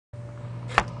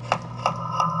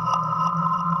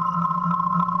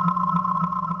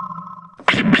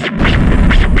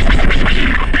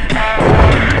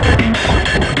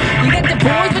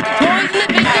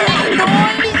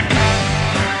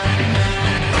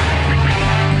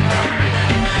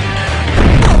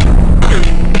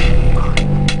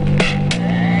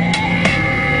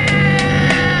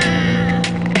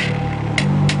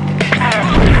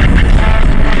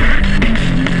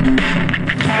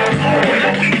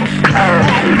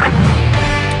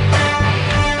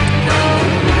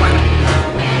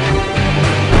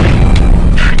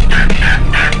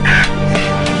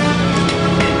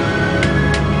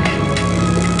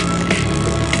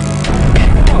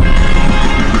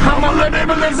Hello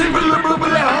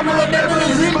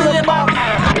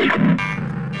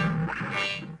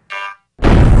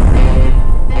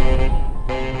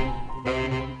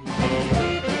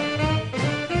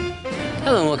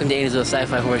and welcome to Andy's Little Sci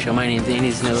Fi Horror Show. My name is Andy.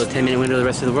 This is a little 10-minute window of the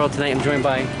rest of the world. Tonight I'm joined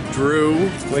by Drew.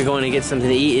 We're going to get something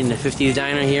to eat in the 50s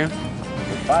diner here.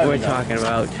 We're talking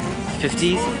about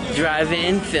 50s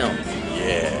drive-in films.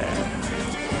 Yeah.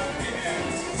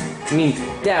 I mean,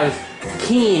 that was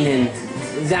Keen and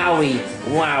Zowie,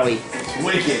 Wowie.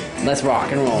 Wicked. Let's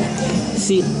rock and roll.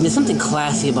 See, there's something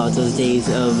classy about those days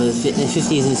of the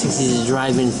 50s and 60s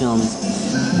drive-in films.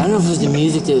 I don't know if it was the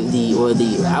music, or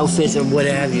the outfits, or what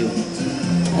have you.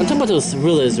 I'm talking about those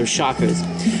thrillers or shockers.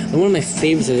 And one of my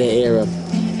favorites of that era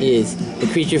is The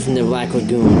Creature from the Black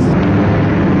Lagoon.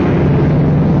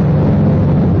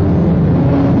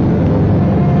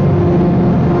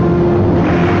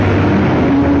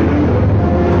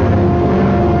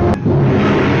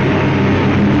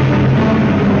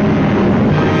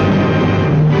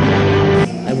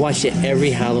 I watched it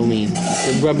every Halloween.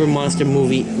 The Rubber Monster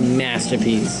movie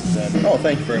masterpiece. Oh,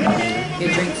 thank you very much.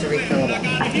 Your drinks are refillable.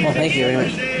 Oh, thank you very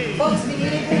much.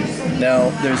 Now,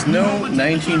 there's no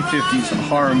 1950s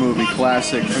horror movie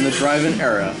classic from the drive-in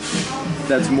era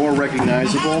that's more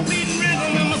recognizable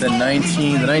than the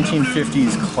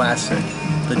 1950s classic,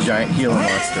 The Giant Gila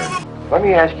Monster. Let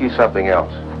me ask you something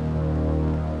else.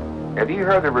 Have you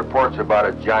heard the reports about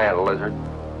a giant lizard?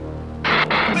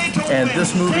 And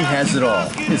this movie has it all.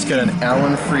 It's got an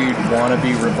Alan Freed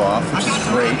wannabe ripoff, which is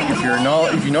great. If you're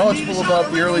knowledgeable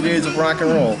about the early days of rock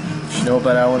and roll, you should know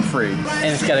about Alan Freed.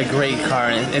 And it's got a great car,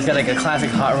 and it's got like a classic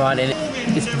hot rod, and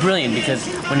it's brilliant because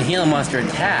when the Gila Monster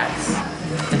attacks,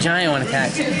 the giant one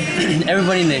attacks,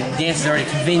 everybody in the dance is already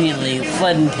conveniently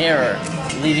fled in terror,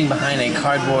 leaving behind a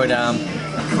cardboard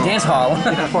dance hall.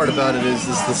 The part about it is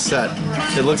the set.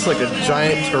 It looks like a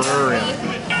giant terrarium.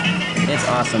 It's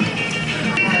awesome.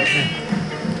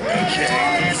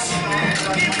 Okay.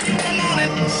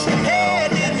 So now,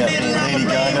 we got the Lady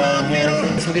Gaga in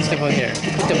here. Some good stuff over here.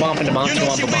 Put the bump in the bump, the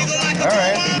bump, the bump.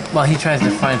 Alright. While he tries to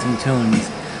find some tunes,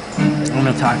 I'm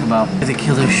going to talk about The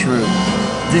Killer Shrew.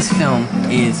 This film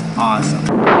is awesome.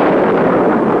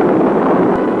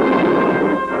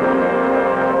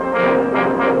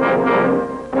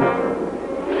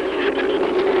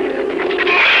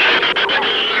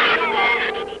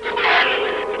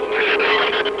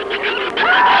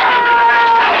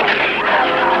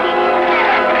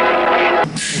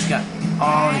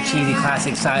 All the cheesy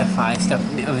classic sci-fi stuff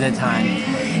of that time.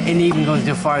 And it even goes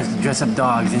so far as to dress up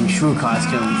dogs in shrew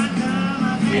costumes.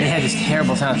 And it had this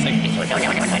terrible sound. It's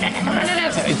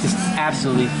like, it's just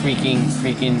absolutely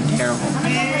freaking terrible.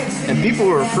 And people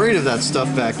were afraid of that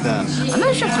stuff back then. I'm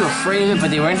not sure if they were afraid of it,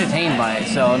 but they were entertained by it.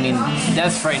 So, I mean,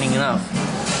 that's frightening enough.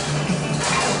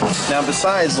 Now,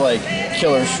 besides like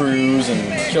killer shrews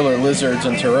and killer lizards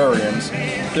and terrariums,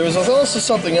 there was also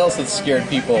something else that scared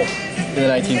people in the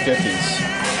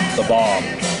 1950s, the bomb.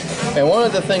 And one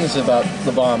of the things about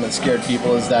the bomb that scared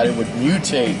people is that it would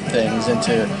mutate things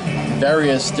into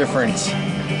various different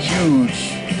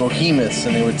huge behemoths,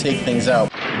 and they would take things out.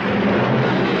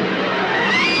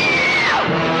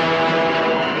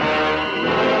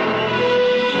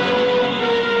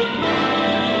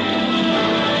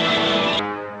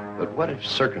 But what if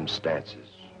circumstances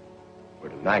were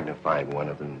to magnify one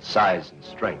of them in size and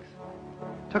strength,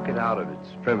 took it out of its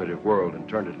primitive world and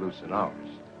turned it loose in ours?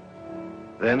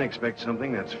 Then expect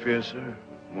something that's fiercer,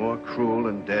 more cruel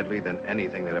and deadly than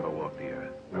anything that ever walked the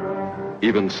earth.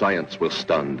 Even science was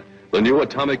stunned. The new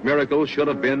atomic miracle should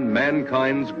have been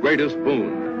mankind's greatest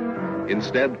boon.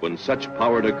 Instead, when such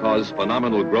power to cause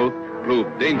phenomenal growth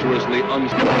proved dangerously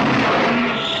unstable.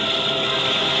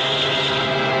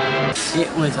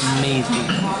 It was amazing.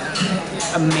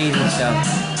 Amazing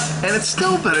stuff. And it's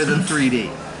still better than 3D.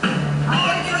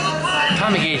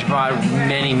 Atomic Age brought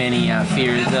many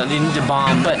fears, the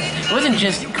bomb, but it wasn't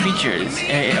just creatures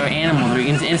or animals or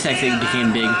insects that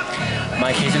became big.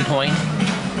 My case in point,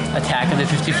 Attack of the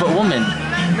 50-Foot Woman.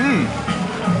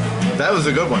 That was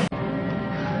a good one.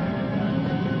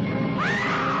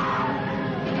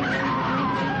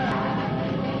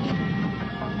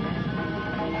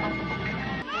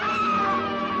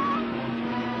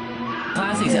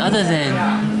 Classics, other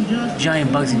than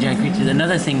giant bugs and giant creatures,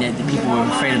 another thing that the people were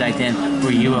afraid of back then were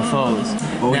UFOs.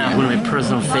 Oh, now, yeah. one of my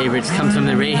personal favorites comes from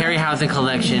the Ray Harryhausen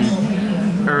collection,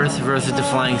 Earth versus the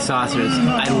Flying Saucers.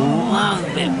 I love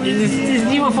it. This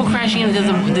UFO crashing into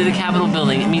the Capitol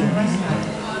building. I mean,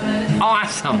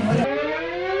 awesome.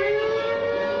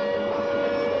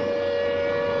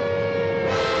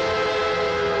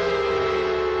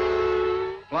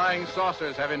 Flying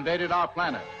saucers have invaded our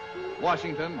planet.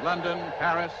 Washington, London,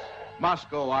 Paris,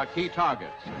 Moscow are key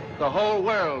targets. The whole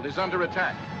world is under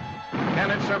attack.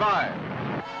 Can it survive?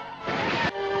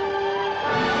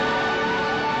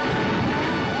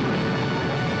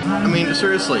 I mean,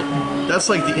 seriously, that's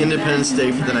like the Independence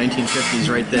Day for the 1950s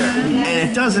right there. And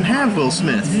it doesn't have Will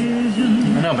Smith.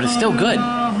 I know, but it's still good.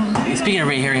 Speaking of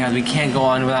Ray Harryhausen, we can't go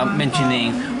on without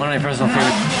mentioning one of my personal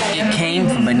favorites. It Came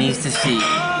from Beneath the Sea.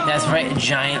 That's right, a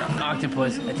giant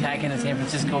octopus attacking the San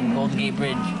Francisco Golden Gate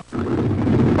Bridge.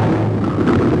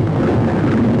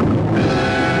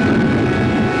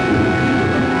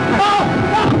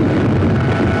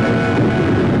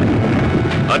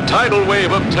 A tidal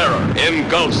wave of terror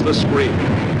engulfs the screen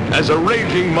as a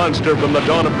raging monster from the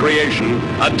dawn of creation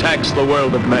attacks the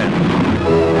world of men.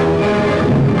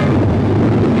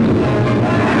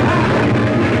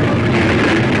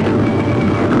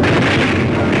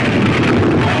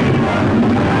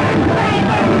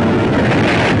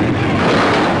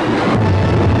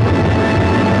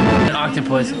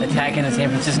 Octopus attacking the San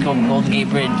Francisco Golden Gate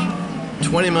Bridge.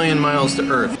 20 million miles to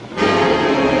Earth.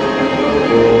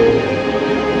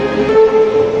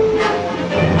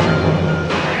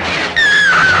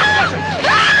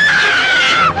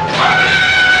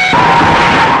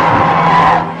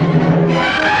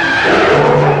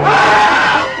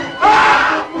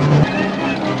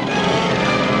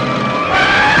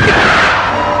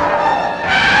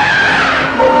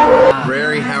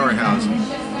 Ray Harryhausen.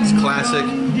 It's classic.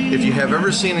 If you have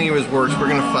ever seen any of his works, we're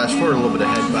going to flash forward a little bit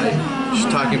ahead by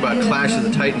just talking about Clash of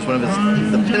the Titans, one of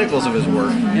the pinnacles of his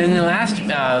work. And the last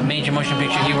major motion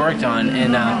picture he worked on,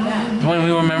 and the one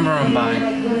we remember him by.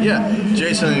 Yeah,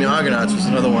 Jason and the Argonauts was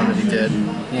another one that he did.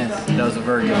 Yes. That was a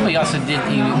very good one. Well, he also did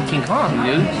King Kong,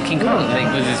 dude. King Kong, I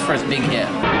think, was his first big hit.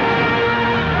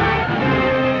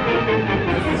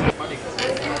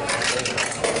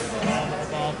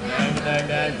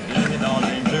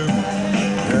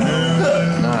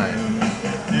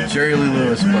 Jerry Lee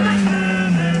Lewis,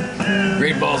 buddy.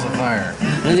 Great Balls of Fire.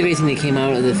 Another great thing that came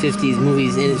out of the 50s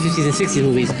movies, and 50s and 60s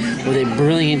movies, was a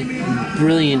brilliant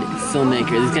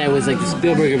filmmaker. This guy was like the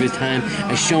Spielberg of his time,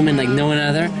 a showman like no one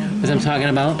other. What I'm talking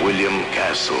about? William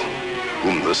Castle,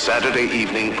 whom the Saturday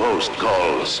Evening Post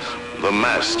calls the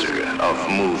master of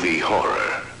movie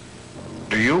horror.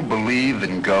 Do you believe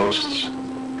in ghosts?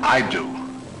 I do.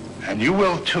 And you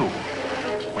will too,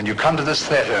 when you come to this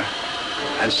theater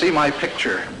and see my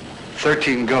picture,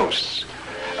 13 Ghosts.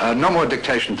 No more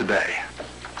dictation today.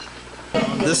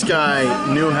 This guy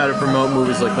knew how to promote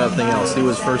movies like nothing else. He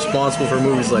was responsible for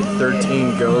movies like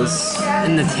 13 Ghosts.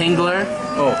 And The Tingler.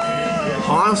 Oh,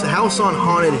 House on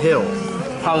Haunted Hill.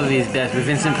 Probably his best. With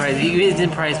Vincent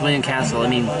Price, William Castle. I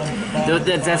mean,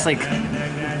 that's like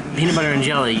peanut butter and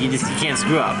jelly. You can't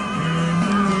screw up.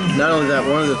 Not only that,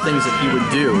 one of the things that he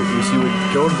would do is he would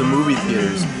go to the movie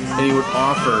theaters and he would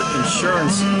offer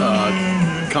insurance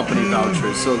company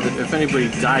vouchers so that if anybody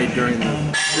died during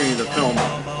the screening of the film,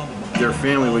 their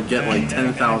family would get like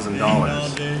 $10,000.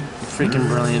 Freaking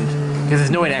brilliant. Because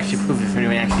there's no way to actually prove if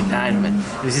anyone actually died of it.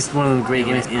 It was just one of the great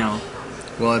games, you know.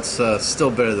 Well, it's still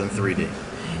better than 3D.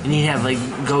 And he'd have like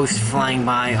ghosts flying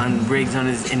by on rigs in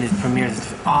his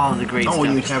premieres, all the great stuff. Oh,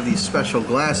 and you'd have these special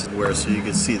glasses where so you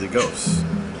could see the ghosts.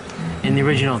 In the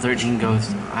original 13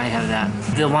 Ghosts, I have that.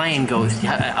 The lion ghost.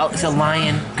 It's a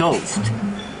lion ghost.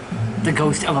 The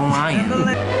ghost of a lion.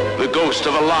 The ghost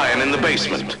of a lion in the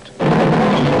basement.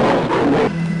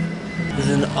 This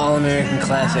is an all-American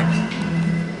classic.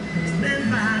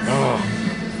 Oh.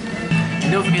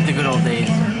 And don't forget the good old days.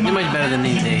 They're much better than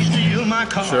these days.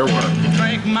 Sure were.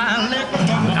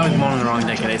 I was born in the wrong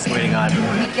decade, I swear to God.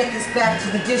 Get this back to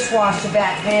the dishwasher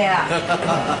back there.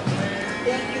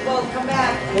 Thank you both. Come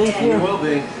back. Thank you. We will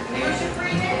be. Here's your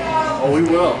free dinner. Oh, we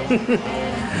will.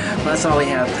 Well, that's all we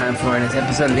have time for in this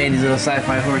episode of Andy's Little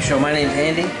Sci-Fi Horror Show. My name's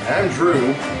Andy. I'm Drew.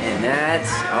 And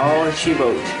that's all she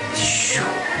wrote.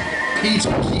 Peachy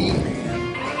Keen.